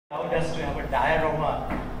allowed us to have a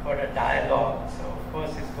diorama for a dialogue. So of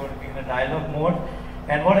course it's going to be in a dialogue mode.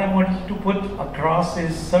 And what I wanted to put across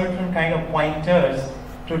is certain kind of pointers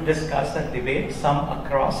to discuss and debate, some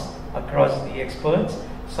across the experts,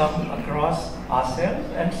 some across ourselves,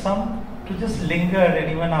 and some to just linger,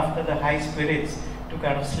 and even after the high spirits to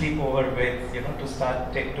kind of sleep over with, to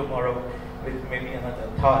start take tomorrow with maybe another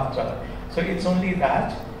thought. So it's only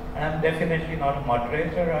that. And I'm definitely not a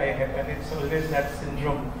moderator. And it's always that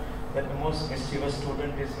syndrome that the most mischievous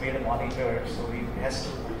student is made a monitor, so he has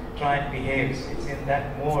to try and behave. So it's in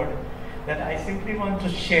that mode that I simply want to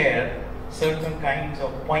share certain kinds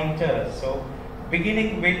of pointers. So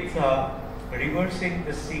beginning with reversing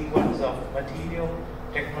the sequence of material,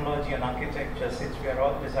 technology and architecture. Since we are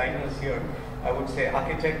all designers here, I would say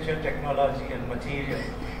architecture, technology and material.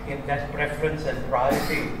 In that preference and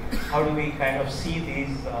priority, how do we kind of see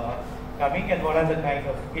these coming, and what are the kind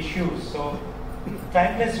of issues? So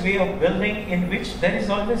timeless way of building in which there is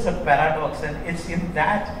always a paradox, and it's in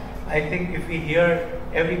that I think if we hear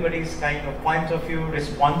everybody's kind of point of view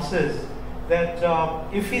responses, that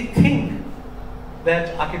if we think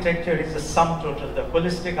that architecture is a sum total, the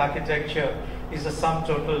holistic architecture is a sum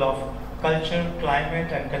total of culture,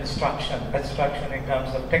 climate and construction in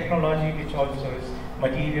terms of technology, which also is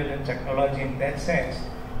material and technology in that sense.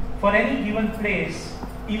 For any given place,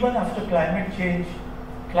 even after climate change,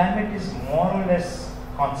 climate is more or less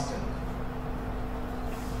constant.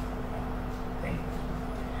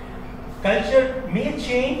 Culture may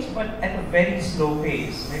change, but at a very slow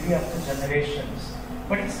pace, maybe after generations.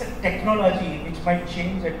 But it's the technology which might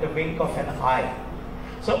change at the wink of an eye.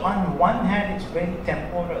 So on one hand, it's very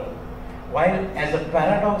temporal, while as a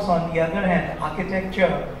paradox on the other hand,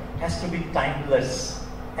 architecture has to be timeless.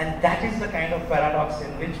 And that is the kind of paradox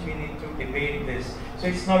in which we need to debate this. So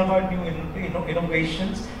it's not about new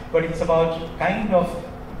innovations, but it's about kind of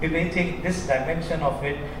debating this dimension of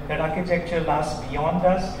it, that architecture lasts beyond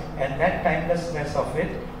us, and that timelessness of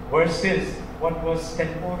it versus what was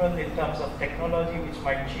temporal in terms of technology which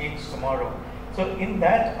might change tomorrow. So in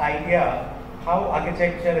that idea, how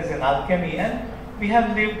architecture is an alchemy, and we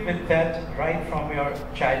have lived with that right from your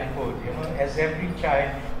childhood. As every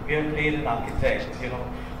child, we have played an architect.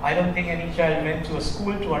 I don't think any child went to a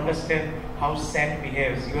school to understand how sand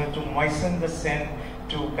behaves. You have to moisten the sand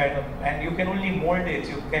to kind of, and you can only mold it,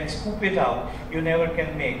 you can scoop it out, you never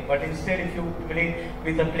can make. But instead, if you play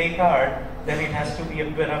with a play card, then it has to be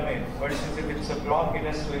a pyramid, versus if it's a block, it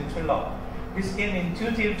has to interlock. This came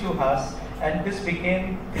intuitive to us, and this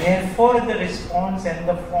became therefore the response and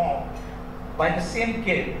the form by the same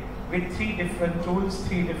kid with three different tools,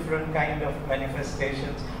 three different kind of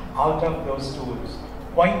manifestations out of those tools.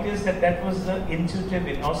 Point is that was the intuitive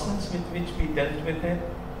innocence with which we dealt with it.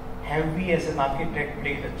 Have we as an architect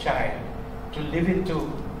played a child to live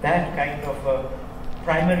into that kind of a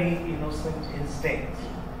primary innocent instinct?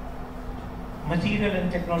 Material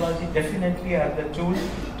and technology definitely are the tools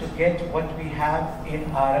to get what we have in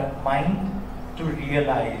our mind to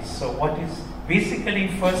realize. So what is basically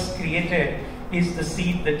first created is the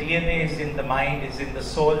seed, the DNA is in the mind, is in the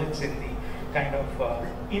soul, it's in the kind of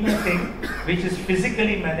inner thing which is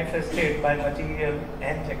physically manifested by material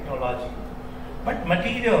and technology. But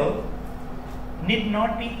material need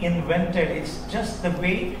not be invented, it's just the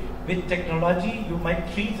way with technology you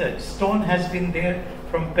might treat it. Stone has been there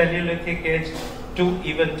from Paleolithic age to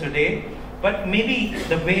even today, but maybe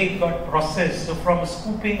the way it got processed, so from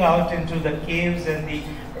scooping out into the caves and the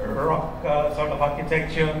rock sort of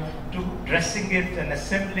architecture, to dressing it and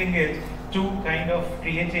assembling it, to kind of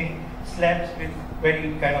creating slabs with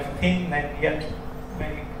very kind of thin and yet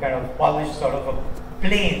very kind of polished sort of a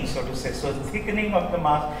plane, so to say. So thickening of the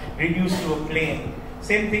mass reduced to a plane.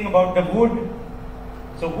 Same thing about the wood.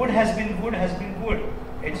 So wood has been wood.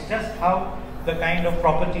 It's just how the kind of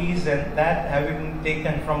properties and that having been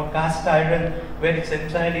taken from a cast iron where it's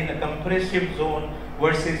entirely in a compressive zone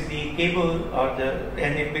versus the cable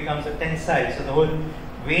and it becomes a tensile. So the whole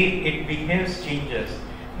way it behaves changes.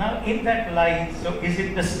 Now in that light, so is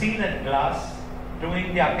it the steel and glass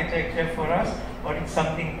doing the architecture for us, or it's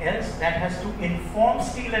something else that has to inform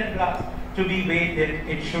steel and glass to be way that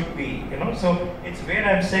it should be, So it's where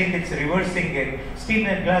I'm saying it's reversing it. Steel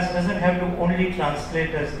and glass doesn't have to only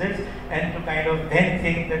translate as this and to kind of then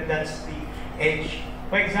think that that's the edge.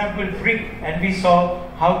 For example, brick, and we saw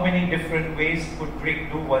how many different ways could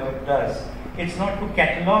brick do what it does. It's not to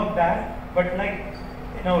catalog that, but like,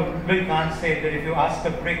 Louis Kahn said that if you ask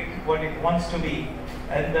a brick what it wants to be,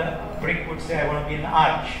 and the brick would say, I want to be an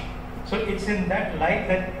arch. So it's in that light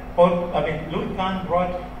that, Louis Kahn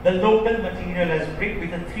brought the local material as brick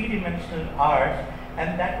with a three-dimensional arch,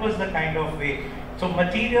 and that was the kind of way. So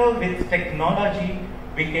material with technology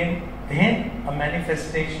became then a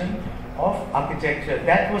manifestation of architecture.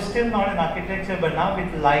 That was still not an architecture, but now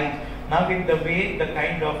with light, now with the way, the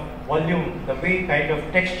kind of volume, the way kind of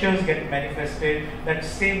textures get manifested, that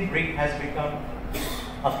same brick has become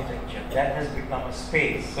architecture. That has become a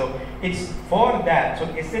space. So it's for that. So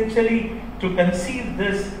essentially, to conceive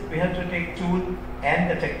this, we have to take tool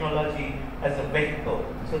and the technology as a vehicle.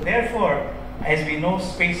 So therefore, as we know,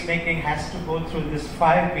 space making has to go through these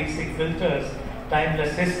 5 basic filters.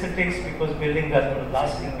 Timeless aesthetics, because buildings are going to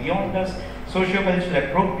lasting beyond us. Socio-cultural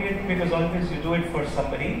appropriate, because always you do it for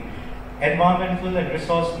somebody. Environmental and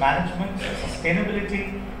resource management,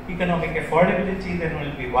 sustainability, economic affordability, then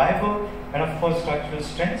will be viable, and of course structural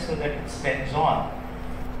strength, so that it stands on.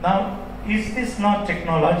 Now, is this not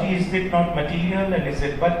technology? Is it not material? And is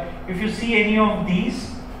it? But if you see any of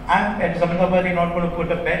these, I'm at Zamdabari not going to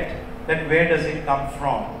put a bet that where does it come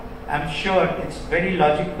from. I'm sure it's very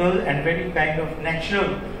logical and very kind of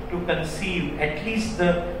natural to conceive at least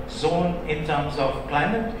the zone in terms of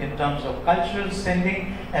climate, in terms of cultural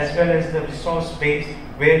standing, as well as the resource base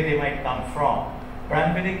where they might come from. But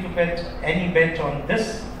I'm willing to bet any bet on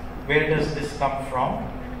this. Where does this come from?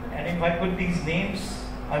 And if I put these names,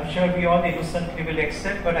 I'm sure we all innocently will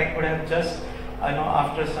accept, but I could have just,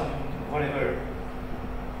 after some whatever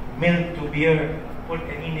milk to beer, put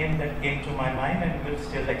any name that came to my mind and will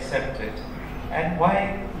still accept it. And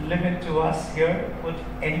why limit to us here? Put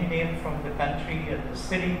any name from the country and the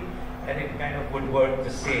city, and it kind of would work the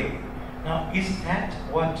same. Now, is that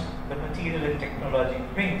what the material and technology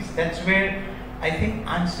brings? That's where I think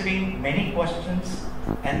answering many questions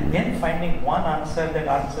and then finding one answer that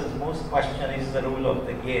answers most questions is the rule of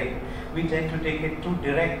the game. We tend to take it too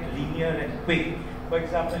direct, linear, and quick. For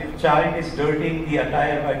example, if child is dirtying the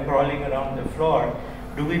attire by crawling around the floor,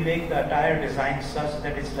 do we make the attire design such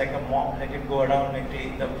that it's like a mop, let it go around and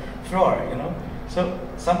take the floor, So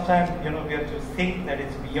sometimes, we have to think that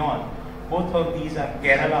it's beyond. Both of these are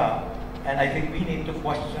Kerala, and I think we need to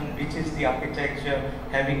question which is the architecture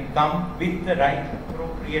having come with the right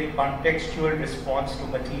appropriate contextual response to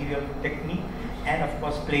material, technique, and of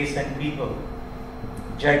course place and people.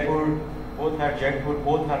 Jaipur, both are Jaipur,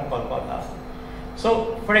 both are Kolkata.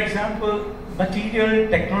 So, for example,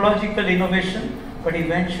 material, technological innovation, but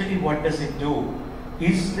eventually what does it do?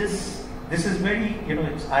 Is this is very,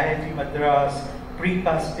 it's IIT Madras,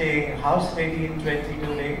 precasting, house ready in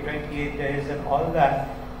 28 days and all that.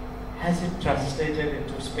 Has it translated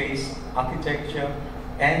into space architecture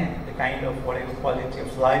and the kind of whatever quality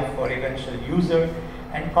of life for eventual user?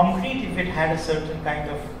 And concrete, if it had a certain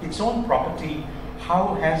kind of its own property,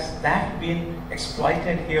 how has that been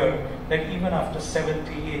exploited here that even after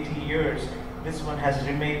 70, 80 years, this one has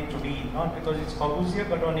remained to be, not because it's Corbusier,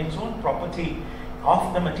 but on its own property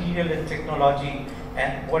of the material and technology,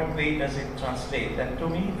 and what way does it translate? And to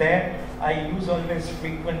me there, I use always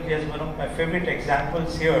frequently as one of my favorite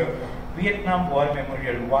examples here, Vietnam War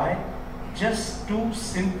Memorial. Why? Just 2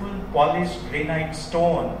 simple polished granite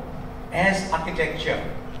stone as architecture,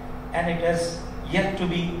 and it has yet to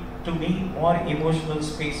be, to me, more emotional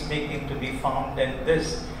space making to be found than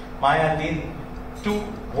this. Maya Din, 2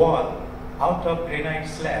 wall out of granite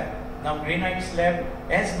slab. Now granite slab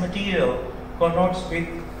as material connotes with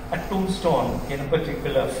a tombstone in a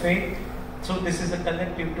particular faith. So this is a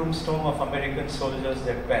collective tombstone of American soldiers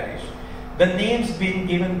that perished. The names being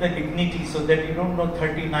given the dignity, so that you don't know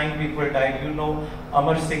 39 people died,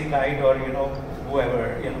 Amar Singh died, or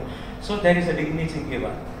whoever, So there is a dignity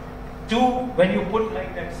given. 2, when you put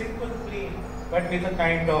like that simple plane, but with a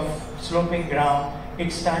kind of sloping ground,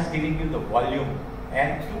 it starts giving you the volume.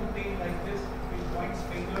 And 2 plane like this, which points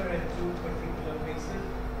finger at 2 particular places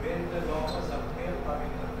where the law was upheld or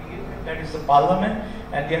in the creation. That is the Parliament,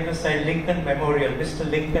 and the other side Lincoln Memorial. Mr.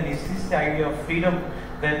 Lincoln, is this the idea of freedom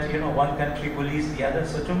that one country bullies the other?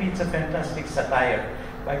 So to me, it's a fantastic satire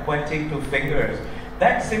by pointing 2 fingers.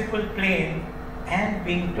 That simple plane and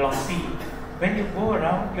being glossy. When you go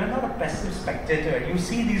around, you're not a passive spectator. You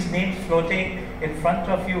see these names floating in front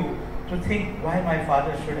of you to think why my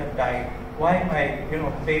father should have died, why my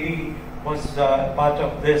baby was part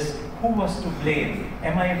of this, who was to blame?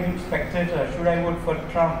 Am I a good spectator? Should I vote for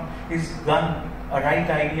Trump? Is gun a right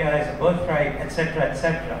idea as a birthright, etc.,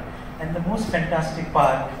 etc.? And the most fantastic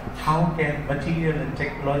part, how can material and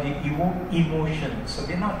technology evoke emotions? So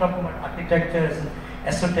we're not talking about architecture as an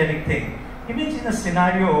esoteric thing. Imagine a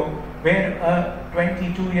scenario where a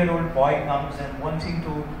 22-year-old boy comes and wanting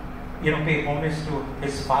to, pay homage to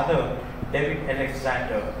his father, David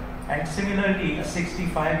Alexander. And similarly, a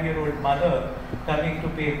 65-year-old mother coming to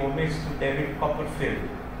pay homage to David Copperfield.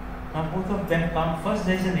 Now both of them come, first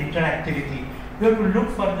there's an interactivity. You have to look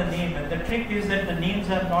for the name, and the trick is that the names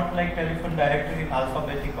are not like telephone directory in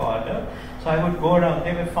alphabetical order. So I would go around,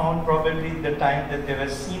 they were found probably in the time that they were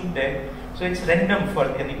seen there. So it's random for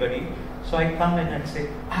anybody. So I come in and say,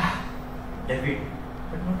 David.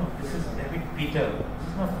 But no, this is David Peter. This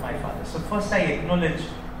is not my father. So first I acknowledge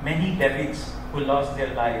many Davids who lost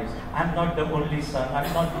their lives. I'm not the only son.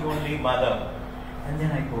 I'm not the only mother. And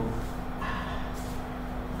then I go,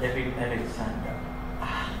 David Alexander.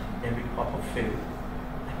 David Copperfield.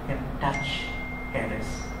 I can touch,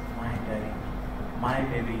 caress my daddy, my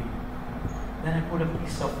baby. Then I put a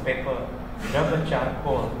piece of paper, rub a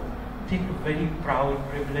charcoal, take a very proud,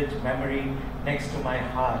 privileged memory next to my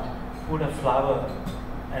heart, put a flower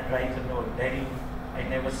and write a note. Daddy, I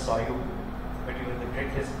never saw you, but you were the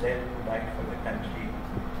greatest dad who died for the country.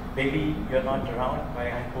 Baby, you're not around, but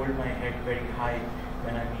I hold my head very high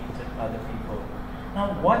when I meet other people.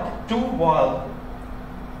 Now, what two-wall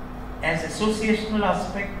as associational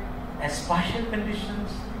aspect, as spatial conditions,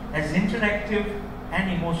 as interactive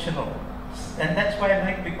and emotional. And that's why I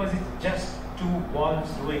like, because it's just two walls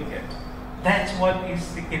doing it. That's what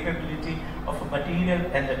is the capability of a material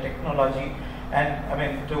and the technology. And I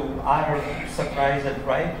mean, to our surprise and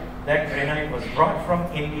pride, that granite was brought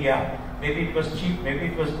from India. Maybe it was cheap, maybe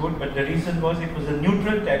it was good, but the reason was it was a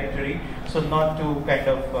neutral territory, so not to kind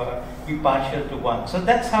of be partial to one. So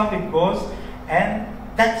that's how it goes, and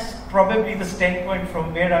that's probably the standpoint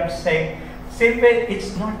from where I'm saying, same way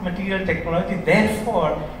it's not material technology,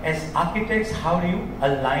 therefore as architects, how do you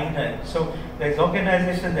align it? So there's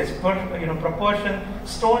organization, there's proportion.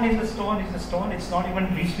 Stone is a stone is a stone, it's not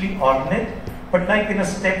even richly ornate, but like in a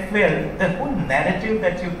stepwell, the whole narrative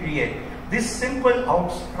that you create, this simple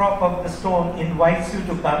outcrop of the stone invites you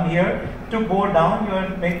to come here, to go down, you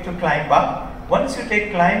are made to climb up. Once you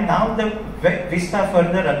take climb, now the vista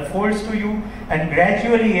further unfolds to you, and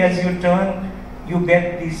gradually as you turn, you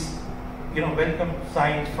get these welcome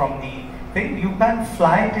signs from the thing. You can't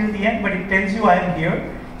fly till the end, but it tells you I am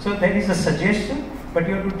here. So there is a suggestion, but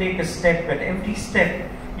you have to take a step. At every step,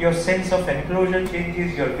 your sense of enclosure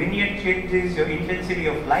changes, your vignette changes, your intensity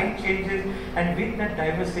of light changes, and with that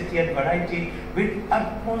diversity and variety, with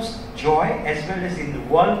utmost joy as well as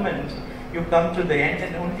involvement, you come to the end,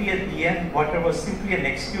 and only at the end, water was simply an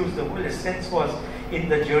excuse. The whole essence was in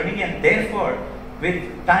the journey, and therefore,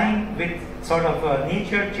 with time, with sort of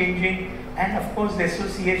nature changing, and of course the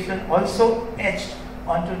association also etched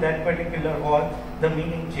onto that particular wall, the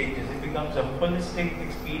meaning changes. It becomes a holistic,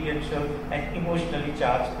 experiential, and emotionally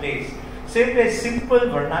charged place. Same way, simple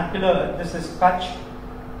vernacular. This is Kutch,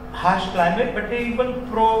 harsh climate, but they even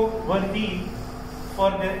pro-worthy for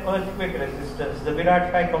the earthquake resistance. The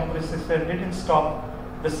Virat Kai compressor didn't stop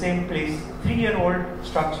the same place, 3-year-old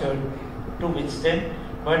structure to withstand,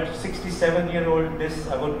 but 67-year-old, this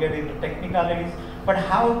I won't get into technicalities, but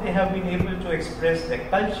how they have been able to express their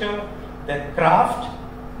culture, their craft,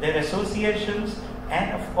 their associations,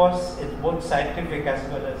 and of course it's both scientific as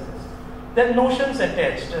well as this. There are notions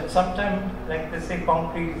attached, and sometimes, like they say,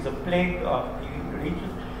 concrete is a plague of the region.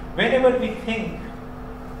 Whenever we think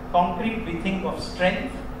concrete, we think of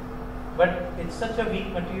strength, but it's such a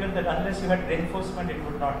weak material that unless you had reinforcement, it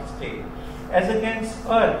would not stay. As against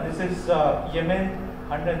earth, this is Yemen,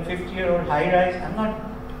 150-year-old high-rise. I'm not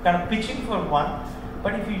kind of pitching for one,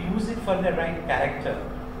 but if you use it for the right character,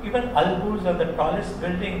 even Al Burj or the tallest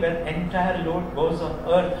building where entire load goes on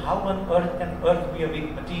earth, how on earth can earth be a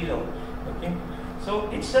weak material? Okay, so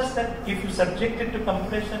it's just that if you subject it to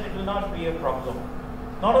compression, it will not be a problem.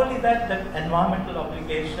 Not only that, the environmental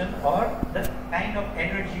obligation or the kind of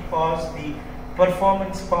energy cost, the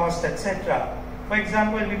performance cost, etc. For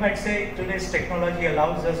example, we might say today's technology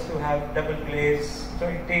allows us to have double glaze,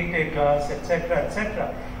 tainted glass, etc.,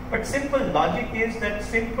 etc. But simple logic is that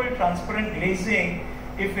simple transparent glazing,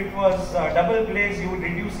 if it was double glaze, you would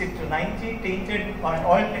reduce it to 90, tainted on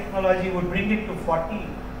oil technology would bring it to 40.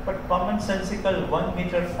 But commonsensical 1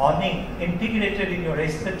 meter awning integrated in your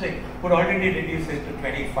aesthetic would already reduce it to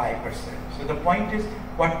 25%. So the point is,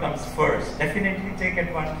 what comes first? Definitely take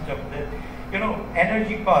advantage of the,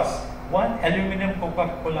 energy costs. One aluminum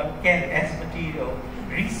Coca-Cola can as material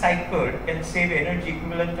recycled can save energy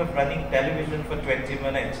equivalent of running television for 20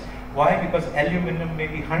 minutes. Why? Because aluminum may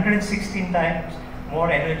be 116 times more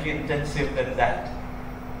energy intensive than that.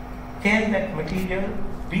 Can that material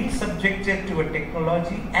be subjected to a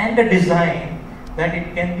technology and a design that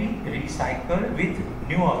it can be recycled with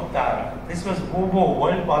new avatar? This was Bobo,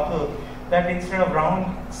 world bottle, that instead of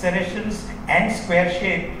round serrations and square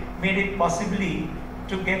shape, made it possibly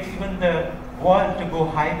to get even the wall to go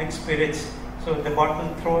high with spirits. So the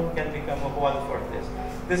bottle throne can become a wall for this.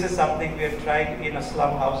 This is something we have tried in a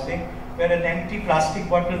slum housing, where an empty plastic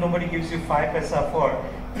bottle nobody gives you 5 paisa for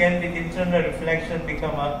can with internal reflection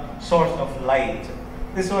become a source of light.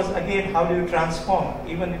 This was again how do you transform.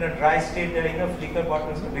 Even in a dry state there are enough liquor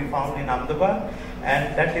bottles to be found in Ahmedabad,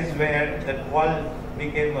 and that is where that wall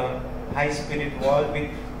became a high spirit wall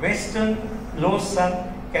with western low sun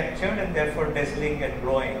captured and therefore dazzling and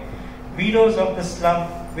glowing. Widows of the slum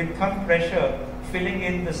with thumb pressure filling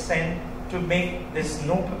in the sand to make this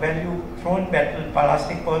no value thrown metal,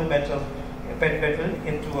 plastic pearl metal, pet metal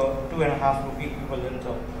into a 2.5 rupee equivalent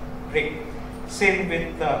of brick. Same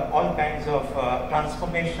with all kinds of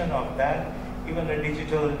transformation of that. Even the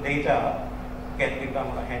digital data can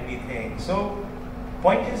become a handy thing. So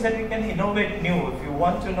point is that we can innovate new. If you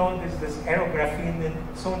want to know this aerographene is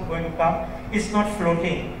soon going to come, it's not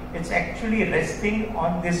floating. It's actually resting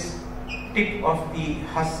on this tip of the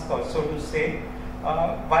husk, or so to say,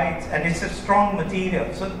 and it's a strong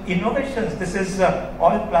material. So innovations, this is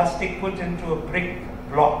all plastic put into a brick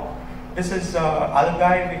block. This is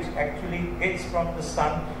algae which actually gets from the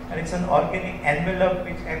sun, and it's an organic envelope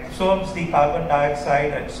which absorbs the carbon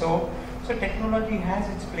dioxide, and so technology has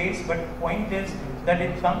its place, but the point is that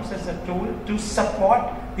it comes as a tool to support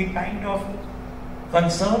the kind of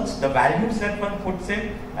concerns, the values that one puts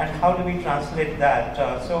in, and how do we translate that.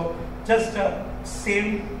 So just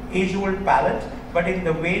same age-old palette, but in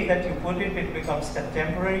the way that you put it, it becomes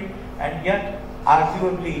contemporary and yet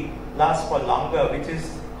arguably lasts for longer, which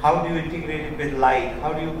is how do you integrate it with light?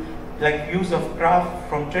 How do you, like use of craft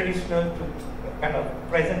from traditional to kind of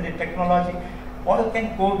present-day technology, all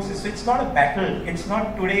can coexist. So it's not a battle. It's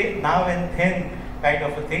not today, now and then kind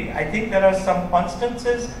of a thing. I think there are some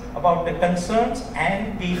constances about the concerns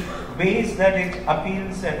and the ways that it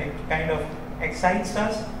appeals and it kind of excites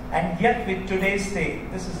us. And yet with today's thing,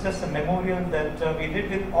 this is just a memorial that we did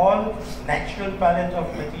with all natural palette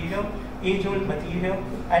of material, age-old material,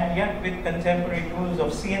 and yet with contemporary tools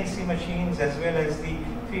of CNC machines as well as the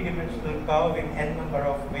three-dimensional curve in n number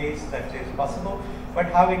of ways that is possible. But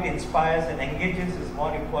how it inspires and engages is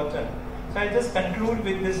more important. So I just conclude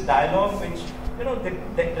with this dialogue, which, you know,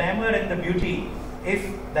 the glamour and the beauty, if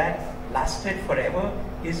that lasted forever,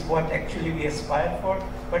 is what actually we aspire for.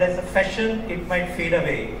 But as a fashion, it might fade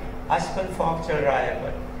away. Aajkal fog chal raha hai,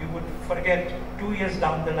 but you would forget 2 years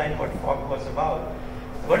down the line what fog was about.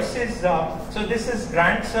 Versus, so this is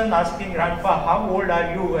grandson asking grandpa, how old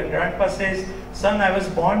are you? And grandpa says, son, I was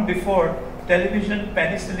born before television,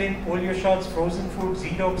 penicillin, polio shots, frozen food,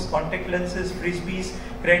 Xerox, contact lenses, frisbees,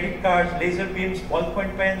 credit cards, laser beams,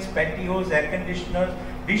 ballpoint pens, pantyhose, air conditioners,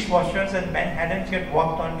 dishwashers, and men hadn't yet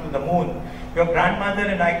walked onto the moon. Your grandmother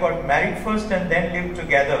and I got married first and then lived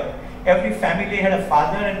together. Every family had a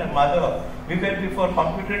father and a mother. We were before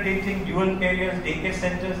computer dating, dual careers, daycare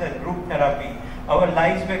centers, and group therapy. Our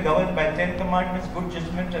lives were governed by 10 commandments, good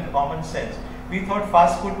judgment, and common sense. We thought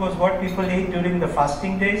fast food was what people ate during the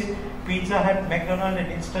fasting days. Pizza Hut, McDonald's,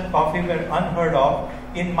 and instant coffee were unheard of.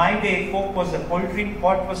 In my day, Coke was a cold drink,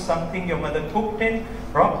 pot was something your mother cooked in,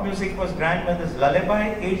 rock music was grandmother's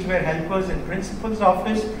lullaby, age were helpers in principal's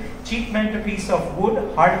office, cheap meant a piece of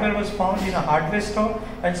wood, hardware was found in a hardware store,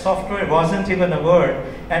 and software wasn't even a word.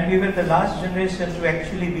 And we were the last generation to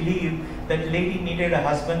actually believe that lady needed a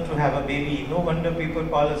husband to have a baby. No wonder people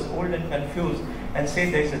call us old and confused and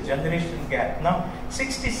say there's a generation gap. Now,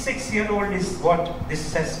 66-year-old is what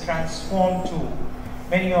this has transformed to.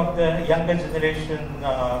 Many of the younger generation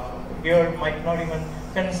here might not even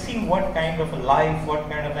conceive what kind of a life, what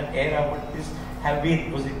kind of an era would this have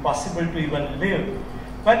been. Was it possible to even live?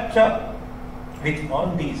 But with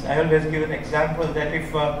all these, I always give an example that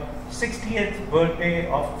if 60th birthday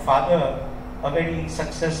of father, a very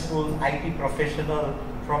successful IT professional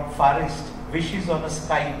from Far East, wishes on a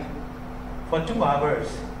Skype for 2 hours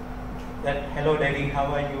that, hello daddy, how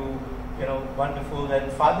are you, wonderful.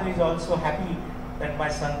 And father is also happy that my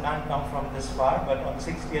son can't come from this far, but on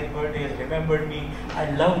 60th birthday has remembered me.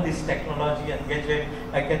 I love this technology and gadget.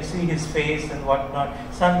 I can see his face and whatnot.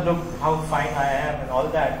 Son, look how fine I am and all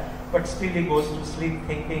that. But still he goes to sleep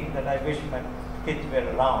thinking that I wish my kids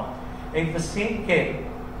were around. If the same kid,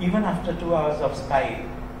 even after 2 hours of Skype,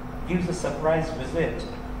 gives a surprise visit,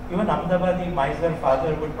 even Ahmedabadi miser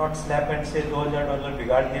father would not slap and say, $2,000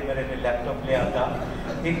 bigaad de mere laptop le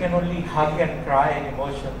aata. He can only hug and cry in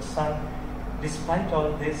emotion. Son, despite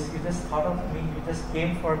all this, you just thought of me, you just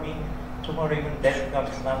came for me. Tomorrow even death comes,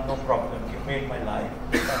 now no problem. You made my life.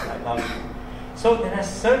 I love you. So there are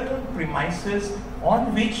certain premises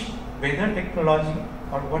on which whether technology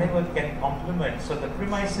or whatever can complement. So the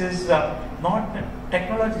premise is not that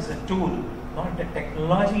technology is a tool, not that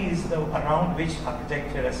technology is the around which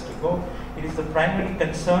architecture has to go. It is the primary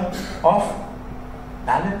concern of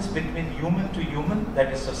balance between human to human,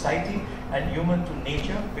 that is society, and human to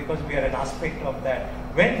nature, because we are an aspect of that.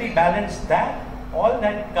 When we balance that, all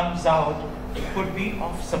that comes out, it could be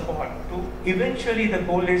of support to, eventually the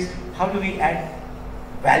goal is, how do we add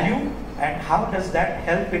value, and how does that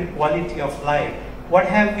help in quality of life? What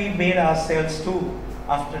have we made ourselves to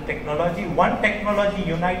after technology? One technology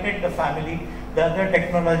united the family, the other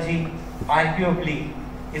technology arguably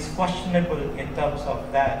is questionable in terms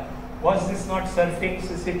of that. Was this not surfing,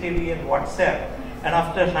 CCTV and WhatsApp? And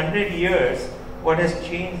after 100 years, what has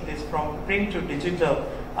changed is from print to digital.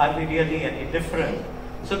 Are we really any different?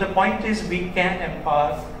 So the point is, we can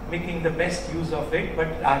empower, making the best use of it, but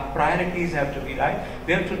our priorities have to be right.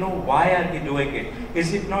 We have to know, why are we doing it?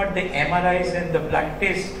 Is it not the MRIs and the blood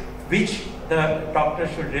tests which the doctor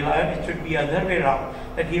should rely on? It should be other way around,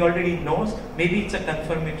 that he already knows. Maybe it's a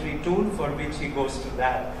confirmatory tool for which he goes to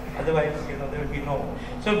that. Otherwise, there will be no.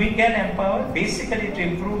 So we can empower basically to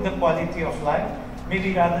improve the quality of life.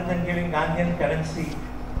 Maybe rather than giving Gandhian currency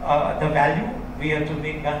the value, we have to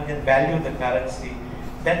make Gandhian value the currency.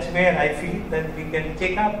 That's where I feel that we can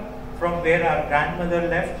take up from where our grandmother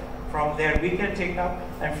left, from there we can take up,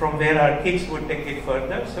 and from where our kids would take it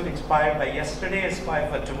further. So inspired by yesterday, aspire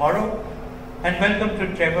for tomorrow. And welcome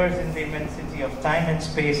to Traverse in the immensity of time and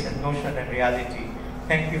space and notion and reality.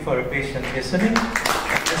 Thank you for your patient listening.